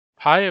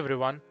Hi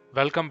everyone,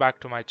 welcome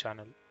back to my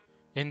channel.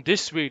 In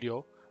this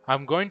video,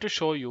 I'm going to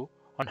show you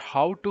on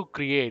how to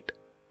create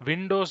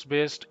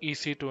Windows-based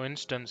EC2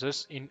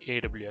 instances in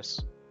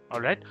AWS.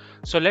 Alright,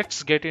 so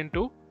let's get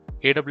into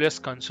AWS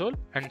console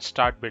and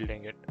start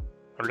building it.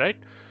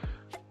 Alright,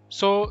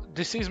 so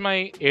this is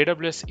my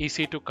AWS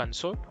EC2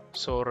 console.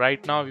 So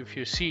right now, if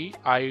you see,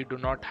 I do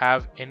not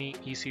have any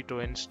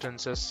EC2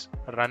 instances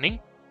running.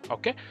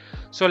 Okay,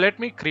 so let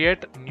me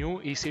create new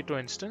EC2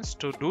 instance.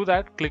 To do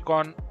that, click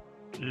on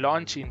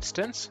launch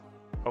instance.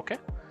 Okay,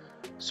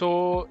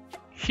 so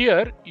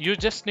here you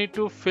just need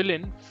to fill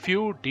in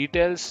few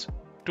details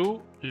to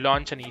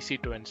launch an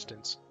EC2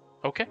 instance.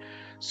 Okay,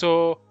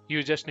 so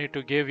you just need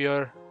to give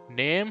your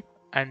name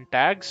and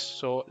tags.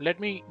 So let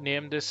me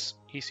name this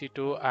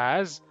EC2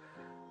 as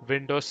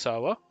Windows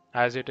Server,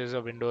 as it is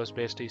a Windows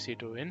based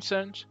EC2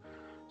 instance.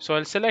 So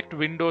I'll select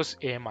Windows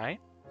AMI,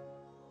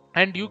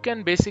 and you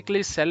can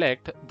basically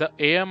select the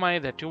AMI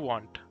that you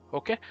want.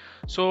 Okay,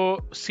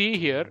 so see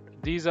here,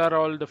 these are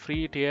all the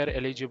free tier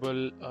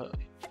eligible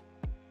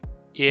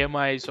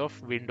AMIs of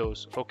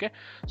Windows. Okay,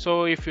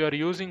 so if you are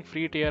using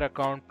free tier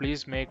account,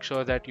 please make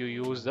sure that you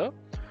use the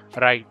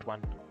right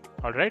one.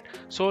 All right,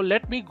 so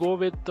let me go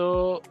with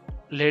the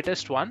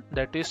latest one,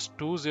 that is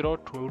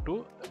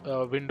 2022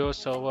 Windows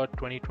Server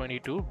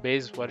 2022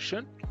 base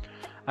version,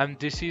 and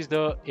this is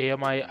the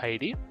AMI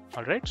ID.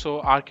 All right,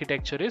 so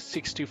architecture is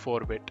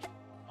 64-bit.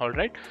 All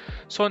right,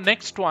 so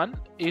next one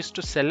is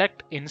to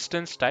select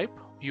instance type.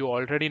 You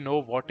already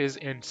know what is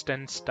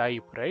instance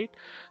type, right?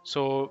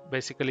 So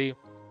basically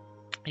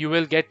you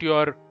will get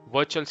your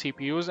virtual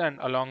CPUs, and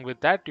along with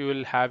that you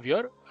will have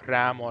your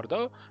RAM or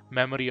the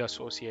memory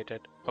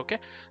associated. Okay,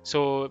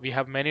 so we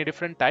have many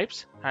different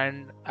types,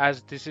 and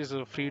as this is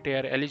a free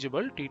tier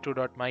eligible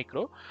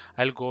T2.micro,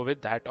 I'll go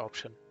with that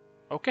option.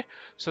 Okay,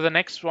 so the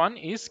next one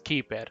is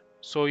key pair.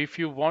 So if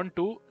you want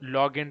to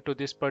log into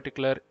this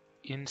particular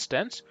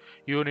instance,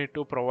 you need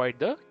to provide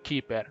the key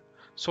pair.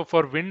 So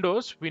for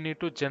Windows, we need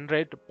to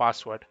generate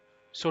password.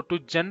 So to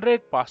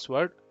generate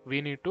password,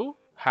 we need to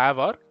have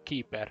our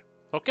key pair.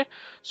 Okay,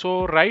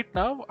 so right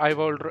now I've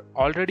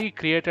already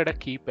created a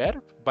key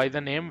pair by the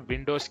name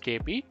Windows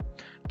KP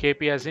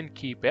as in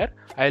key pair.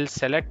 I'll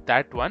select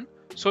that one.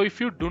 So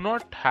if you do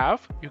not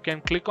have, you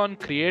can click on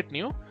create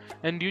new,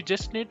 and you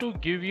just need to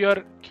give your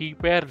key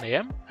pair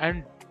name,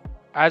 and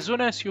as soon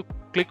as you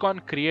click on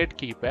create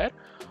key pair,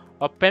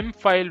 a PEM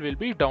file will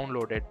be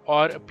downloaded,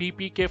 or a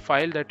PPK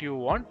file that you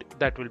want,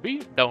 that will be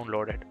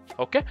downloaded.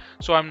 Okay,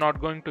 so I'm not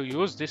going to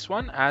use this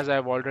one as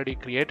I've already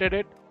created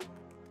it.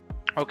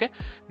 Okay,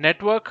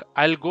 network,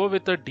 I'll go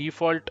with the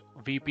default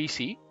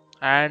VPC,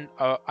 and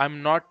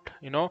I'm not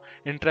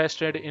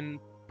interested in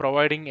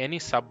providing any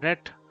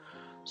subnet.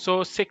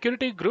 So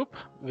security group,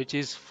 which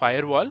is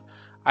firewall,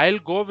 I'll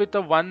go with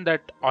the one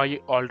that I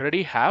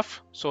already have.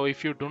 So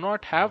if you do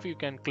not have, you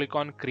can click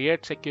on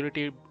create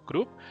security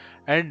group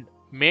and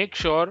make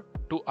sure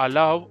to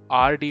allow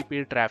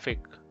RDP traffic.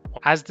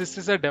 As this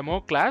is a demo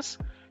class,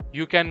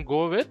 you can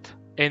go with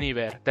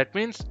anywhere. That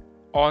means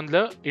on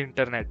the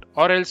internet,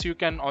 or else you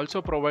can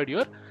also provide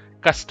your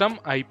custom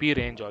IP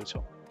range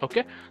also.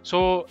 Okay,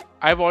 so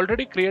I've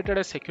already created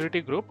a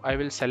security group. I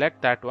will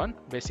select that one.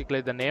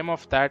 Basically the name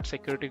of that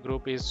security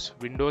group is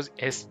Windows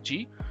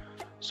SG.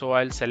 So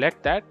I'll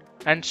select that.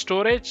 And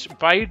storage,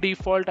 by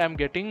default I'm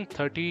getting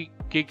 30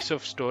 gigs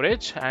of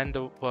storage and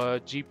the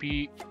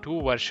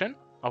GP2 version.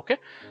 Okay,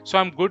 so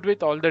I'm good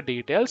with all the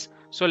details.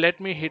 So let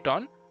me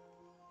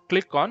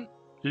click on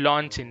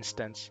launch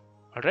instance.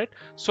 All right,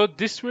 so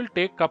this will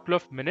take couple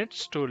of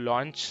minutes to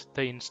launch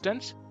the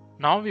instance.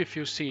 Now if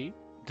you see,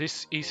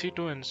 this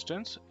EC2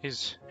 instance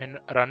is in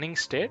running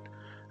state,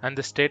 and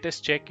the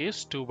status check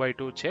is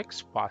 2x2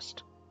 checks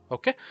passed.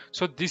 Okay,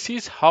 so this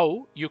is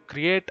how you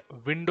create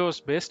Windows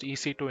based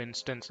EC2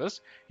 instances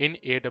in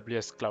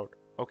AWS cloud.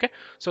 Okay,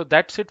 so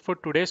that's it for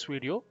today's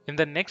video. In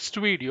the next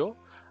video,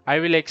 I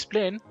will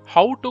explain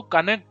how to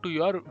connect to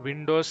your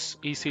Windows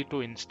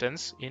EC2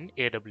 instance in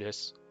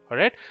AWS. All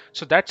right,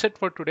 so that's it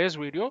for today's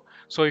video.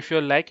 So if you're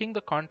liking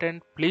the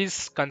content,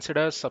 please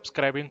consider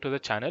subscribing to the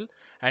channel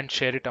and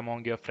share it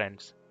among your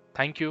friends.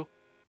 Thank you.